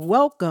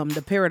Welcome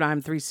to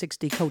Paradigm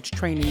 360 Coach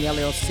Training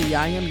LLC.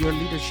 I am your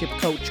leadership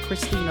coach,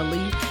 Christina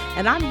Lee,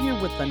 and I'm here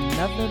with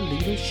another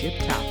leadership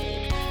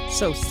topic.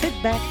 So sit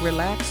back,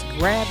 relax,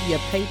 grab your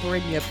paper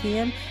and your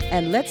pen,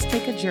 and let's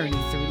take a journey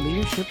through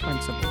leadership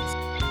principles.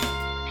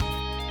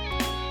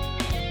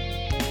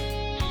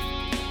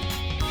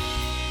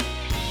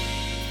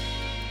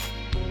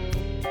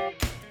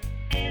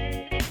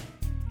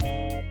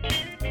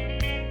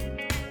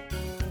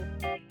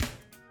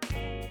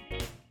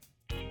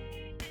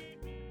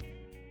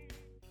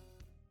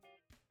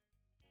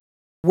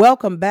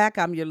 Welcome back.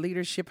 I'm your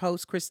leadership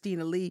host,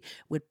 Christina Lee,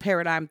 with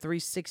Paradigm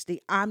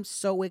 360. I'm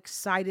so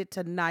excited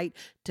tonight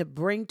to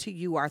bring to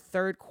you our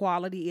third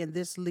quality in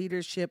this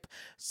leadership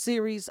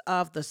series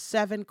of the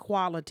 7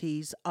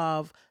 qualities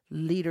of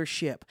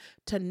leadership.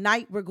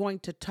 Tonight, we're going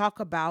to talk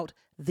about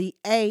the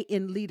A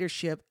in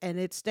leadership, and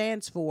it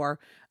stands for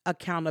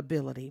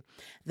accountability.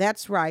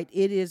 That's right.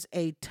 It is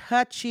a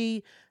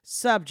touchy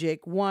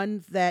subject,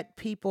 one that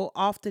people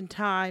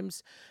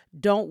oftentimes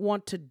don't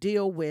want to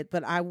deal with,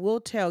 but I will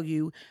tell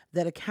you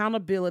that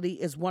accountability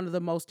is one of the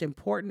most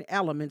important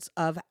elements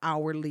of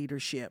our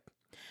leadership.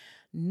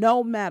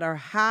 No matter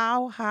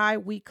how high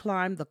we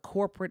climb the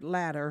corporate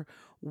ladder,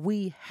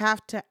 we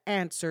have to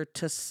answer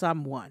to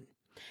someone.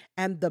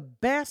 And the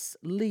best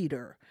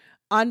leader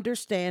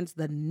understands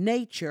the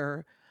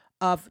nature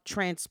of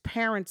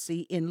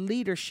transparency in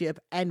leadership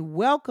and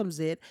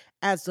welcomes it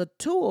as a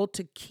tool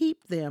to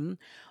keep them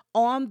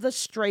on the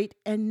straight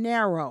and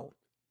narrow.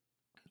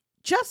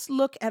 Just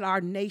look at our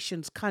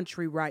nation's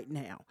country right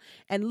now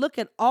and look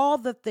at all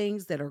the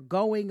things that are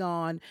going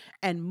on.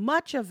 And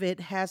much of it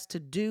has to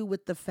do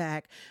with the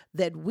fact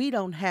that we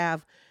don't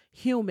have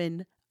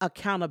human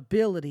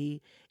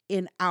accountability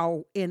in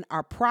our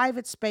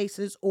private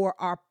spaces or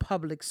our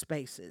public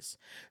spaces.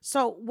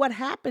 So what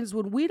happens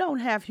when we don't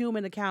have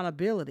human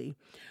accountability?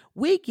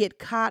 We get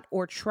caught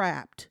or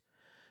trapped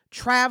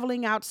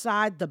traveling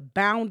outside the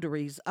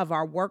boundaries of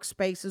our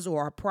workspaces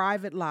or our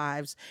private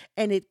lives,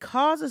 and it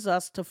causes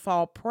us to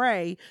fall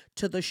prey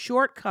to the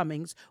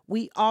shortcomings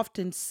we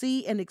often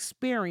see and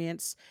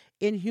experience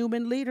in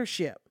human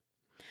leadership.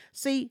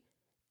 See,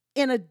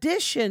 in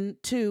addition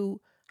to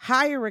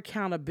higher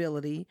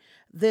accountability,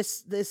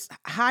 this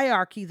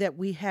hierarchy that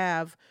we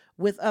have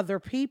with other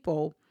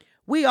people,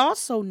 we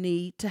also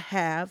need to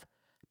have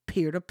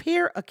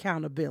peer-to-peer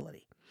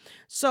accountability.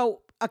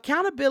 So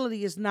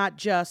accountability is not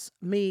just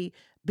me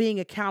being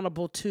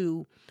accountable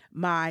to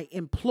my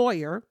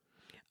employer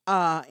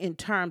in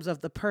terms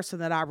of the person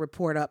that I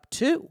report up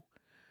to,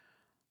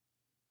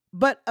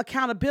 but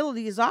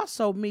accountability is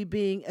also me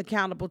being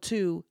accountable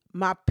to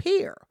my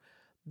peer,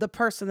 the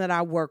person that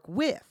I work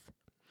with.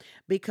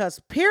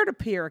 Because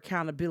peer-to-peer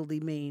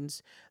accountability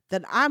means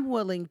that I'm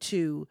willing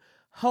to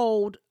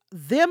hold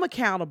them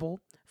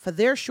accountable for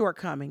their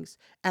shortcomings,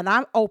 and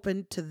I'm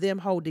open to them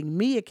holding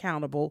me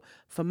accountable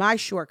for my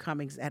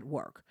shortcomings at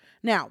work.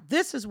 Now,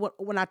 this is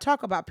what, when I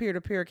talk about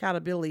peer-to-peer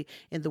accountability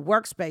in the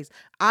workspace,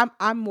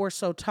 I'm more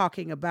so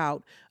talking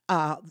about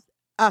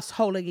us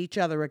holding each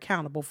other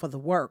accountable for the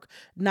work,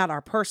 not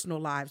our personal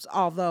lives,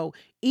 although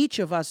each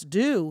of us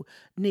do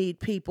need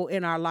people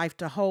in our life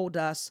to hold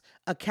us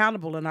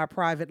accountable in our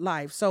private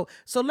life. So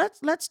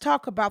let's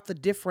talk about the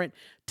different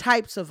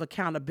types of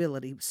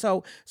accountability.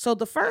 So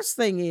the first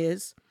thing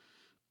is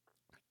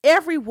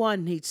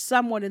everyone needs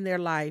someone in their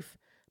life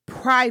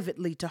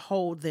privately to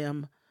hold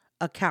them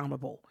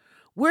accountable.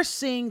 We're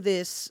seeing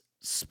this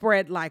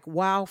spread like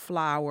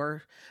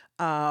wildflower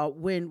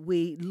when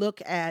we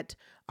look at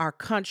our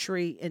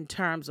country in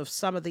terms of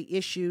some of the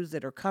issues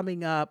that are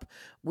coming up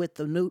with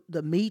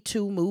the Me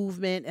Too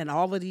movement and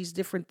all of these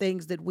different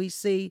things that we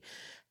see.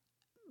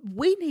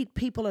 We need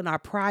people in our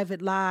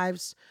private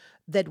lives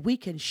that we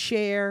can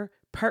share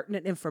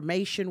pertinent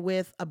information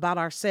with about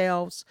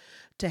ourselves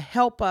to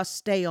help us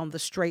stay on the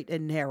straight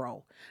and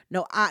narrow.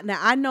 Now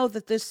I know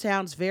that this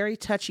sounds very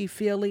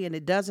touchy-feely and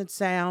it doesn't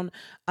sound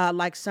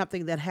like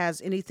something that has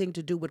anything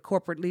to do with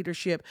corporate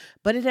leadership,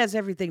 but it has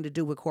everything to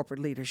do with corporate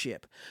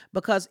leadership.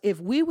 Because if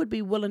we would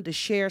be willing to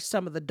share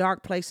some of the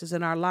dark places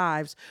in our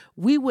lives,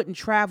 we wouldn't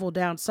travel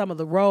down some of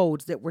the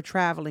roads that we're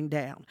traveling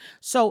down.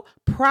 So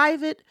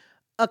private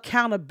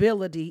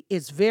accountability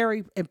is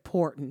very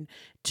important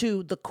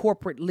to the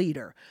corporate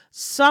leader.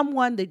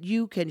 Someone that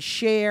you can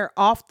share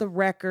off the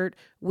record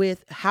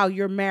with how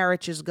your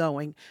marriage is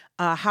going,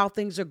 how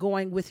things are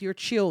going with your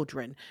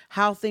children,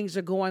 how things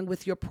are going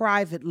with your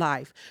private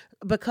life.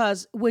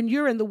 Because when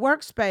you're in the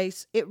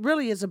workspace, it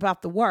really is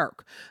about the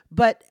work.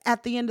 But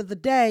at the end of the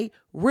day,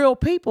 real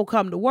people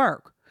come to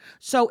work.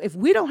 So if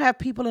we don't have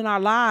people in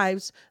our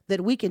lives that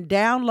we can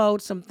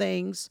download some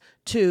things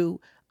to,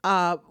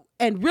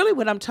 and really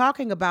what I'm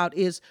talking about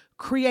is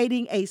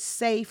creating a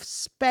safe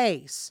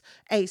space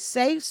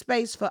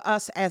for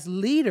us as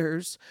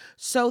leaders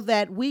so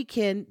that we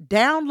can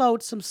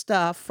download some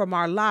stuff from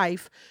our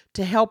life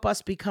to help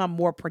us become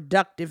more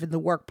productive in the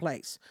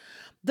workplace.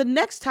 The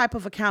next type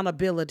of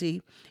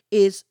accountability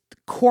is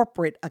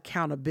corporate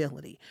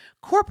accountability.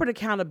 Corporate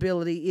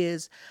accountability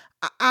is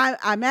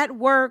I'm at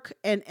work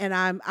and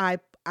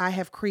I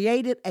have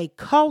created a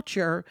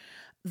culture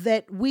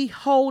that we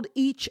hold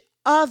each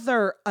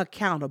other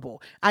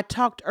accountable. I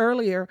talked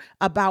earlier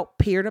about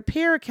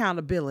peer-to-peer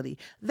accountability.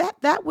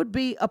 That would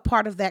be a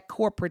part of that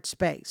corporate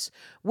space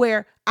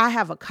where I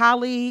have a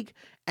colleague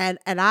and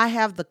I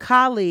have the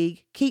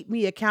colleague keep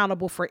me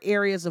accountable for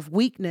areas of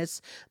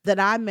weakness that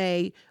I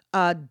may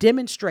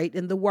demonstrate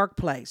in the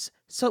workplace.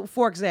 So,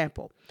 for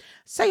example,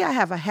 say I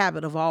have a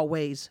habit of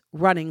always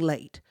running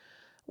late.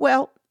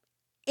 Well,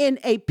 in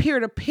a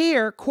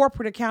peer-to-peer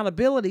corporate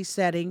accountability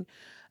setting,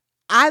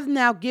 I've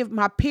now give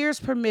my peers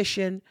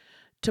permission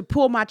to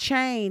pull my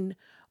chain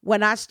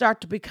when I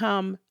start to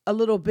become a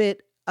little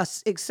bit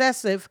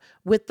excessive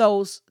with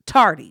those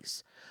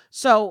tardies.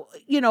 So,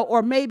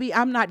 or maybe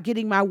I'm not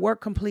getting my work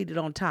completed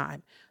on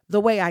time the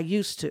way I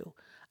used to.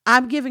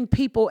 I'm giving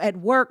people at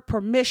work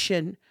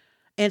permission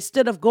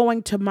instead of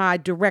going to my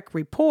direct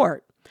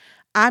report.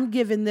 I'm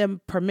giving them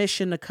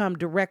permission to come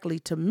directly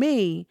to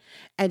me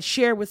and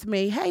share with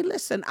me, hey,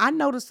 listen, I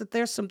noticed that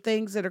there's some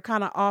things that are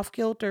kind of off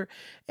kilter.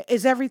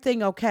 Is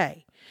everything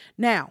okay?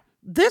 Now,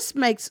 this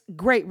makes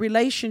great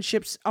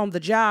relationships on the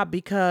job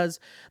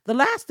because the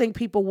last thing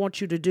people want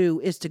you to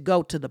do is to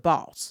go to the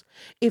boss.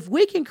 If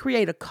we can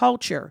create a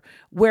culture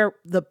where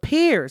the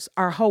peers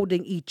are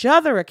holding each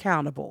other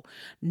accountable,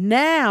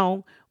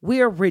 now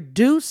we're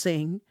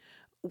reducing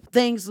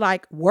things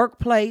like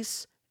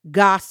workplace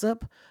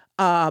gossip.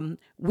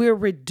 We're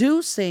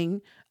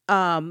reducing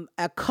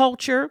a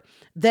culture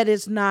that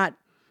is not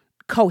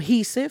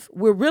cohesive.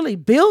 We're really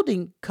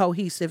building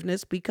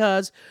cohesiveness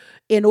because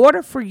in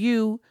order for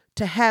you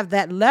to have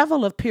that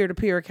level of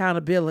peer-to-peer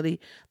accountability,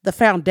 the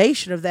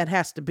foundation of that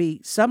has to be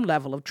some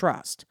level of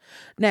trust.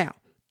 Now,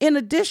 in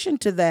addition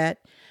to that,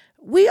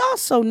 we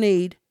also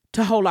need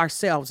to hold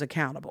ourselves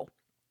accountable.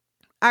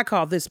 I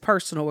call this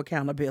personal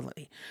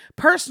accountability.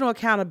 Personal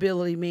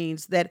accountability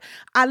means that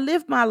I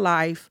live my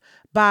life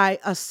by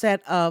a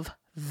set of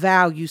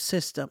value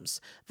systems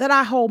that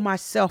I hold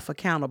myself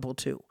accountable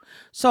to.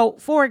 So,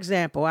 for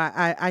example,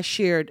 I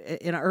shared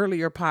in an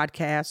earlier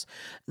podcast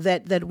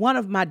that one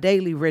of my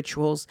daily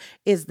rituals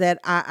is that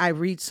I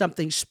read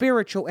something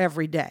spiritual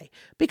every day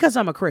because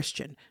I'm a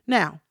Christian.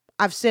 Now,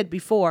 I've said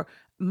before,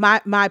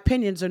 my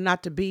opinions are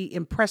not to be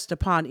impressed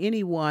upon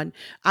anyone.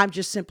 I'm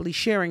just simply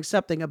sharing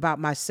something about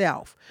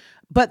myself.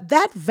 But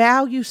that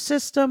value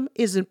system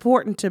is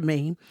important to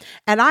me,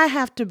 and I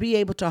have to be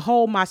able to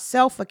hold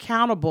myself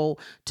accountable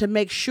to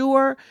make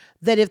sure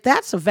that if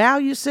that's a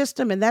value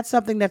system and that's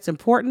something that's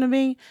important to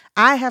me,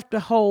 I have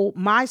to hold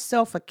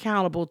myself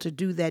accountable to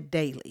do that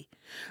daily.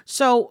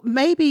 So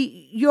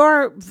maybe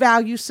your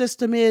value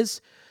system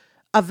is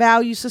a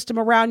value system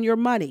around your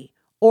money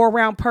or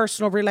around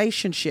personal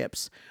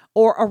relationships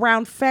or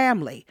around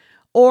family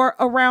or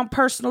around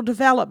personal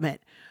development.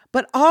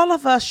 But all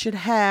of us should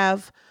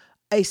have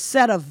a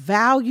set of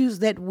values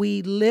that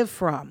we live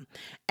from.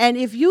 And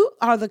if you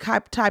are the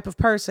type of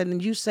person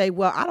and you say,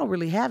 well, I don't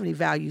really have any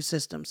value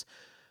systems.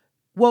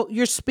 Well,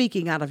 you're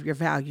speaking out of your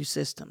value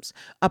systems.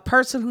 A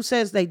person who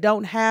says they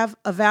don't have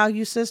a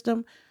value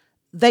system,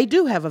 they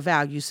do have a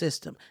value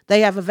system.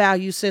 They have a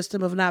value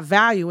system of not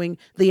valuing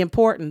the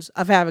importance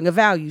of having a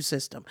value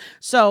system.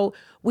 So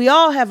we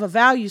all have a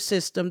value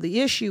system. The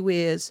issue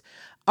is,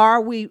 are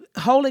we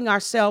holding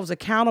ourselves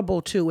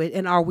accountable to it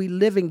and are we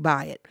living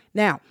by it?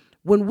 Now,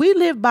 when we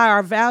live by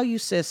our value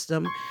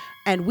system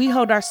and we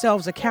hold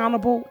ourselves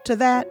accountable to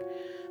that,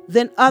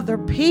 then other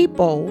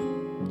people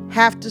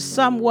have to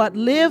somewhat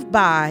live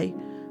by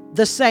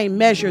the same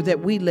measure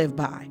that we live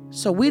by.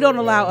 So we don't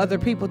allow other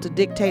people to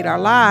dictate our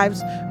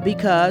lives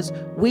because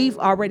we've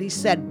already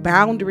set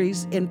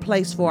boundaries in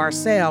place for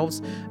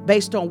ourselves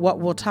based on what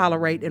we'll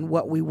tolerate and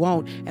what we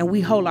won't. And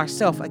we hold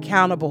ourselves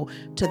accountable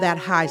to that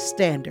high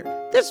standard.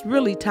 This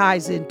really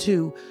ties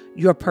into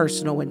your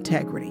personal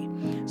integrity.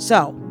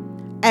 So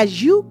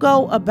as you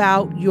go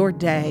about your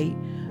day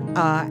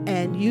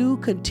and you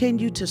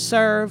continue to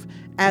serve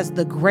as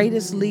the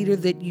greatest leader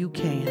that you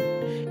can,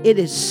 it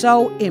is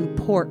so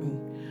important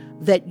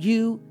that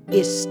you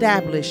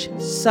establish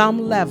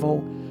some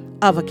level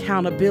of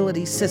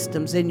accountability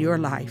systems in your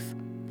life.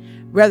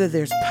 Whether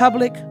there's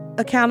public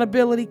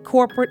accountability,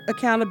 corporate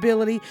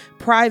accountability,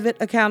 private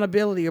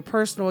accountability, or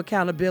personal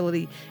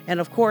accountability, and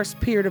of course,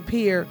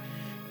 peer-to-peer,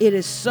 it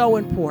is so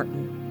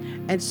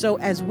important. And so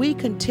as we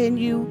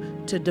continue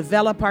to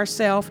develop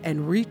ourselves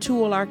and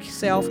retool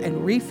ourselves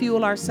and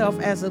refuel ourselves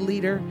as a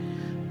leader,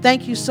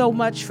 thank you so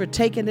much for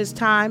taking this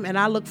time, and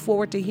I look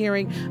forward to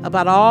hearing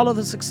about all of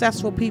the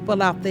successful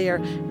people out there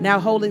now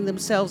holding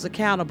themselves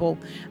accountable.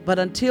 But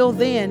until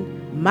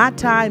then, my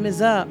time is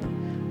up.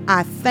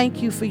 I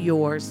thank you for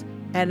yours,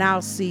 and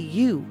I'll see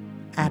you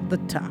at the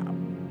top.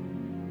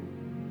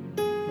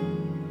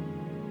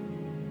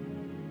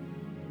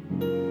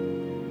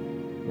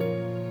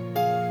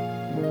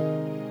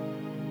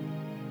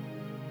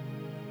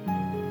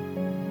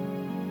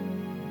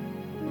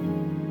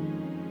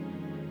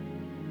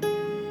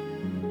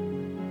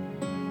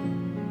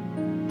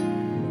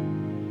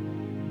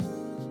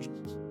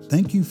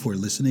 Thank you for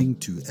listening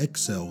to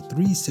Excel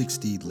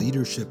 360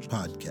 Leadership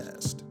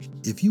Podcast.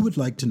 If you would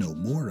like to know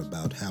more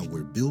about how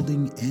we're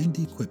building and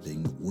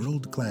equipping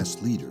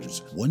world-class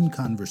leaders, one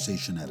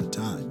conversation at a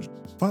time,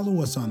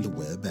 follow us on the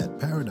web at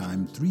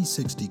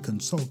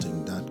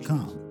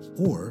paradigm360consulting.com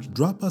or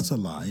drop us a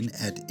line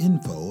at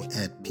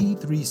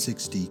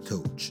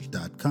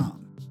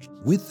info@p360coach.com.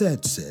 With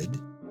that said,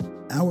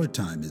 our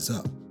time is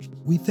up.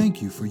 We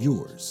thank you for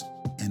yours,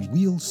 and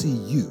we'll see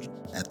you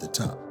at the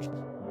top.